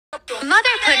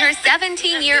Mother put her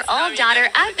 17-year-old daughter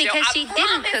out because she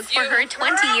didn't cook for her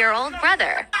 20-year-old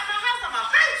brother.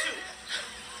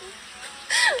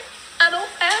 I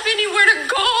don't have anywhere to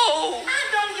go. I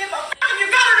don't give a fuck if you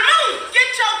go to the moon.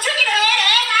 Get your chicken head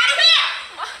ass out of here.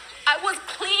 I was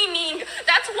cleaning.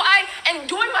 That's why, and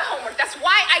doing my homework. That's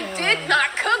why I did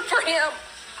not cook for him.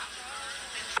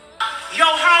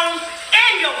 Your home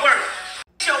and your work.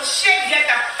 Your shit, get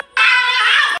the fuck out of the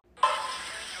house.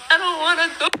 I don't want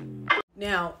to do.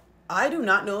 Now, I do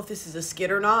not know if this is a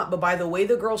skit or not, but by the way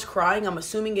the girl's crying, I'm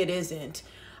assuming it isn't.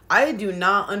 I do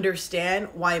not understand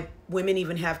why women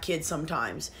even have kids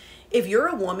sometimes. If you're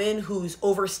a woman who's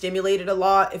overstimulated a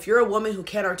lot, if you're a woman who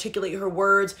can't articulate her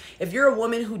words, if you're a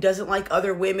woman who doesn't like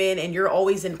other women and you're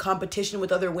always in competition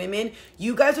with other women,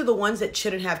 you guys are the ones that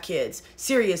shouldn't have kids.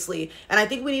 Seriously. And I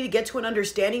think we need to get to an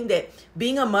understanding that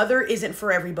being a mother isn't for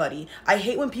everybody. I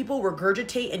hate when people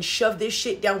regurgitate and shove this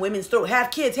shit down women's throat. Have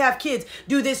kids,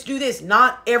 do this, do this.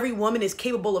 Not every woman is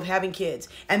capable of having kids.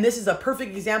 And this is a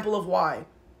perfect example of why.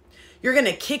 You're going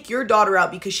to kick your daughter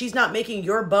out because she's not making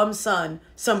your bum son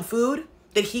some food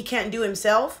that he can't do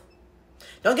himself?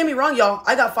 Don't get me wrong, y'all.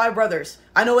 I got 5 brothers.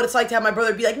 I know what it's like to have my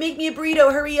brother be like, make me a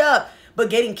burrito, hurry up. But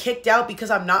getting kicked out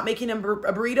because I'm not making him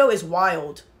a burrito is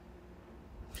wild.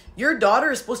 Your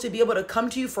daughter is supposed to be able to come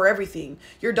to you for everything.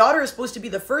 Your daughter is supposed to be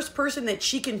the first person that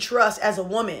she can trust as a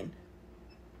woman.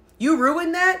 You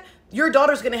ruin that, your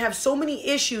daughter's going to have so many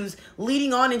issues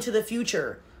leading on into the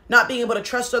future. Not being able to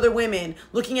trust other women,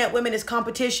 looking at women as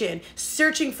competition,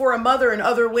 searching for a mother in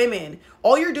other women.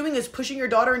 All you're doing is pushing your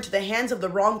daughter into the hands of the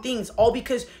wrong things, all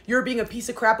because you're being a piece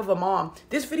of crap of a mom.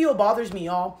 This video bothers me,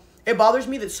 y'all. It bothers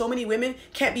me that so many women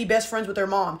can't be best friends with their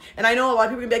mom. And I know a lot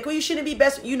of people are gonna be like, well, you shouldn't be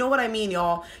best. You know what I mean,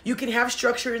 y'all. You can have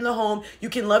structure in the home. You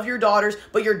can love your daughters,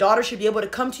 but your daughter should be able to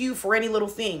come to you for any little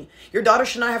thing. Your daughter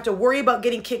should not have to worry about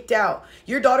getting kicked out.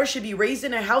 Your daughter should be raised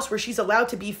in a house where she's allowed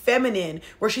to be feminine,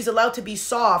 where she's allowed to be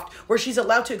soft, where she's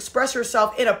allowed to express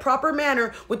herself in a proper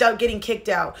manner without getting kicked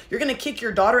out. You're gonna kick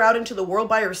your daughter out into the world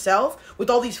by herself with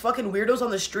all these fucking weirdos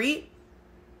on the street?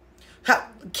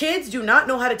 Kids do not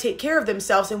know how to take care of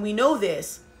themselves, and we know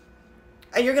this.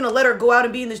 And you're gonna let her go out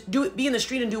and be in the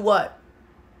street and do what?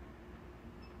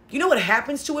 Do you know what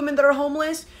happens to women that are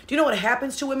homeless? Do you know what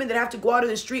happens to women that have to go out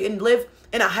in the street and live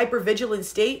in a hyper-vigilant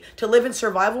state, to live in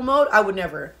survival mode? I would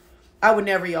never. I would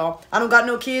never, y'all. I don't got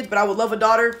no kids, but I would love a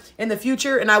daughter in the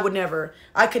future, and I would never.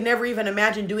 I could never even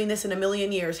imagine doing this in a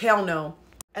million years. Hell no.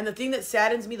 And the thing that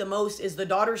saddens me the most is the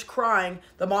daughter's crying,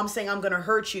 the mom saying, I'm going to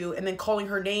hurt you, and then calling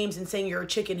her names and saying you're a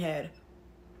chicken head.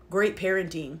 Great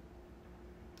parenting.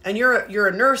 And you're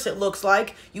a nurse, it looks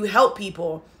like. You help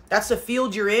people. That's the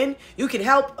field you're in. You can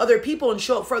help other people and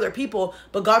show up for other people,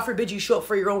 but God forbid you show up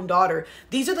for your own daughter.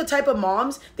 These are the type of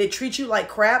moms that treat you like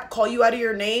crap, call you out of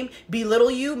your name,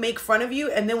 belittle you, make fun of you,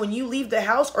 and then when you leave the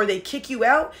house or they kick you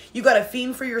out, you got to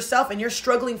fend for yourself and you're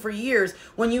struggling for years.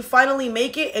 When you finally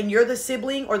make it and you're the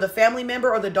sibling or the family member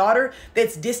or the daughter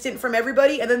that's distant from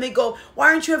everybody, and then they go, why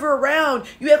aren't you ever around?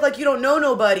 You act like you don't know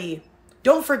nobody.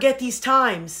 Don't forget these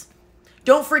times.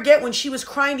 Don't forget when she was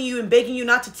crying to you and begging you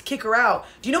not to kick her out.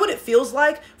 Do you know what it feels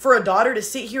like for a daughter to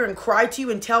sit here and cry to you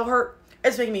and tell her,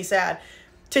 it's making me sad,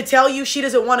 to tell you she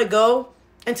doesn't want to go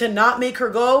and to not make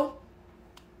her go?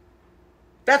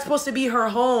 That's supposed to be her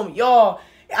home. Y'all,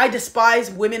 I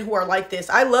despise women who are like this.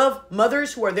 I love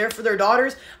mothers who are there for their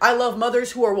daughters. I love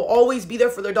mothers who will always be there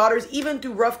for their daughters, even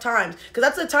through rough times. Because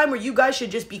that's the time where you guys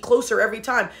should just be closer every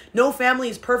time. No family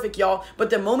is perfect, y'all.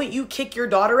 But the moment you kick your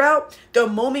daughter out, the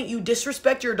moment you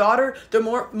disrespect your daughter, the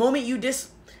moment you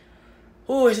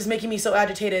oh, it's just making me so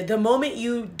agitated. The moment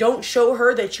you don't show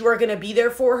her that you are going to be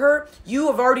there for her, you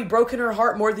have already broken her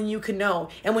heart more than you can know.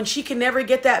 And when she can never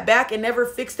get that back and never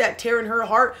fix that tear in her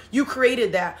heart, you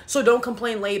created that. So don't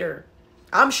complain later.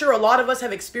 I'm sure a lot of us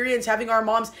have experienced having our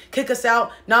moms kick us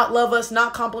out, not love us,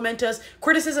 not compliment us.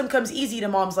 Criticism comes easy to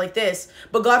moms like this.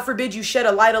 But God forbid you shed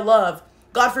a light of love.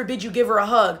 God forbid you give her a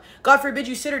hug. God forbid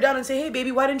you sit her down and say, hey,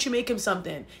 baby, why didn't you make him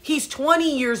something? He's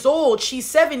 20 years old. She's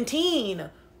 17.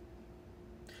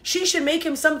 She should make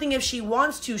him something if she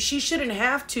wants to. She shouldn't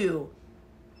have to.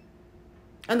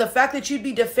 And the fact that you'd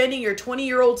be defending your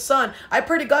 20-year-old son, I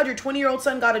pray to God your 20-year-old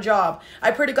son got a job. I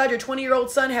pray to God your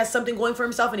 20-year-old son has something going for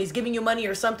himself and he's giving you money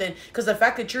or something. Because the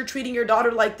fact that you're treating your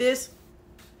daughter like this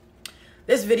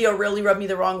video really rubbed me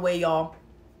the wrong way, y'all.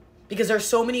 Because there's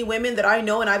so many women that I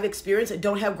know and I've experienced that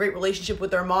don't have a great relationship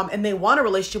with their mom. And they want a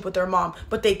relationship with their mom,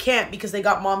 but they can't because they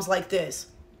got moms like this.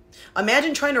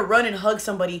 Imagine trying to run and hug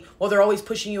somebody while they're always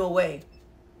pushing you away.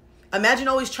 Imagine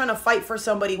always trying to fight for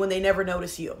somebody when they never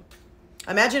notice you.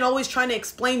 Imagine always trying to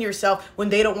explain yourself when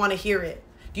they don't want to hear it.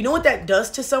 Do you know what that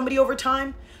does to somebody over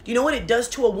time? Do you know what it does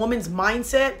to a woman's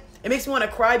mindset? It makes me want to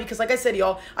cry because, like I said,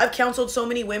 y'all, I've counseled so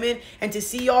many women, and to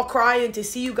see y'all cry and to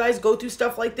see you guys go through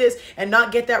stuff like this and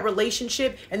not get that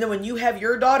relationship, and then when you have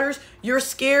your daughters, you're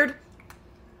scared.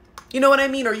 You know what I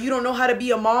mean? Or you don't know how to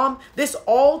be a mom. This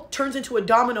all turns into a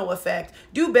domino effect.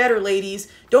 Do better, ladies.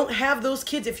 Don't have those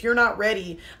kids if you're not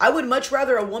ready. I would much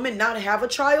rather a woman not have a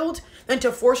child than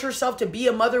to force herself to be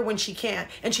a mother when she can't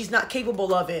and she's not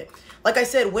capable of it. Like I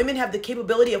said, women have the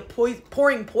capability of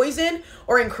pouring poison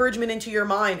or encouragement into your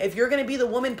mind. If you're going to be the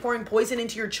woman pouring poison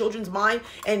into your children's mind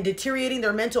and deteriorating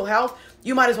their mental health,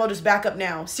 you might as well just back up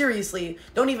now. Seriously,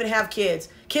 don't even have kids.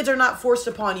 Kids are not forced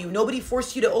upon you. Nobody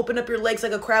forced you to open up your legs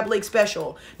like a crab leg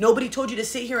special. Nobody told you to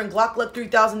sit here and Glock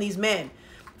 3000 these men.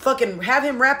 Fucking have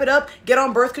him wrap it up, get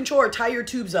on birth control, or tie your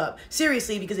tubes up.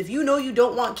 Seriously, because if you know you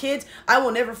don't want kids, I will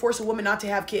never force a woman not to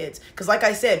have kids. Because like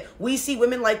I said, we see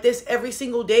women like this every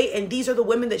single day, and these are the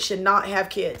women that should not have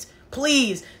kids.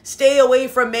 Please stay away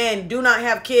from men. Do not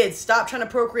have kids. Stop trying to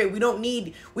procreate. We don't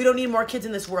need more kids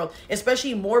in this world,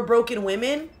 especially more broken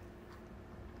women.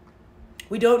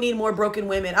 We don't need more broken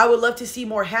women. I would love to see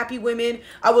more happy women.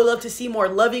 I would love to see more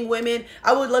loving women.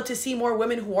 I would love to see more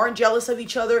women who aren't jealous of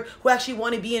each other, who actually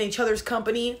want to be in each other's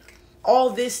company. All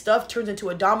this stuff turns into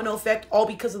a domino effect, all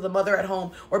because of the mother at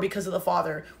home or because of the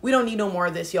father. We don't need no more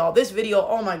of this, y'all. This video,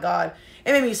 oh my God.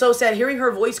 It made me so sad. Hearing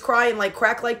her voice cry and like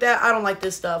crack like that, I don't like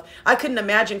this stuff. I couldn't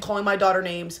imagine calling my daughter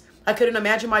names. I couldn't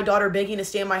imagine my daughter begging to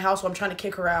stay in my house while I'm trying to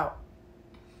kick her out.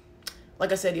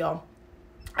 Like I said, y'all,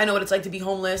 I know what it's like to be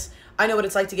homeless. I know what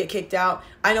it's like to get kicked out.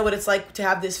 I know what it's like to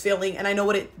have this feeling, and I know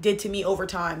what it did to me over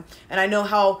time. And I know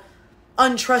how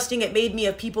untrusting it made me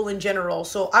of people in general.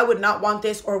 So I would not want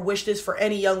this or wish this for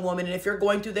any young woman. And if you're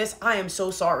going through this, I am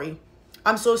so sorry.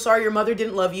 I'm so sorry your mother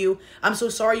didn't love you. I'm so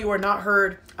sorry you are not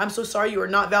heard. I'm so sorry you are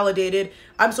not validated.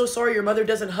 I'm so sorry your mother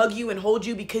doesn't hug you and hold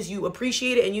you because you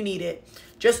appreciate it and you need it.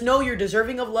 Just know you're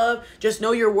deserving of love. Just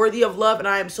know you're worthy of love. And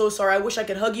I am so sorry. I wish I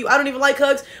could hug you. I don't even like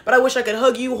hugs, but I wish I could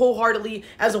hug you wholeheartedly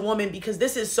as a woman, because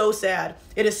this is so sad.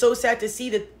 It is so sad to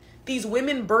see that these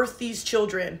women birth these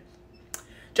children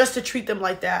just to treat them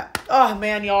like that. Oh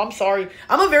man, y'all, I'm sorry.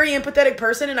 I'm a very empathetic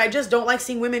person, and I just don't like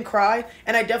seeing women cry.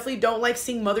 And I definitely don't like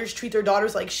seeing mothers treat their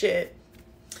daughters like shit.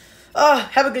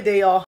 Have a good day, y'all.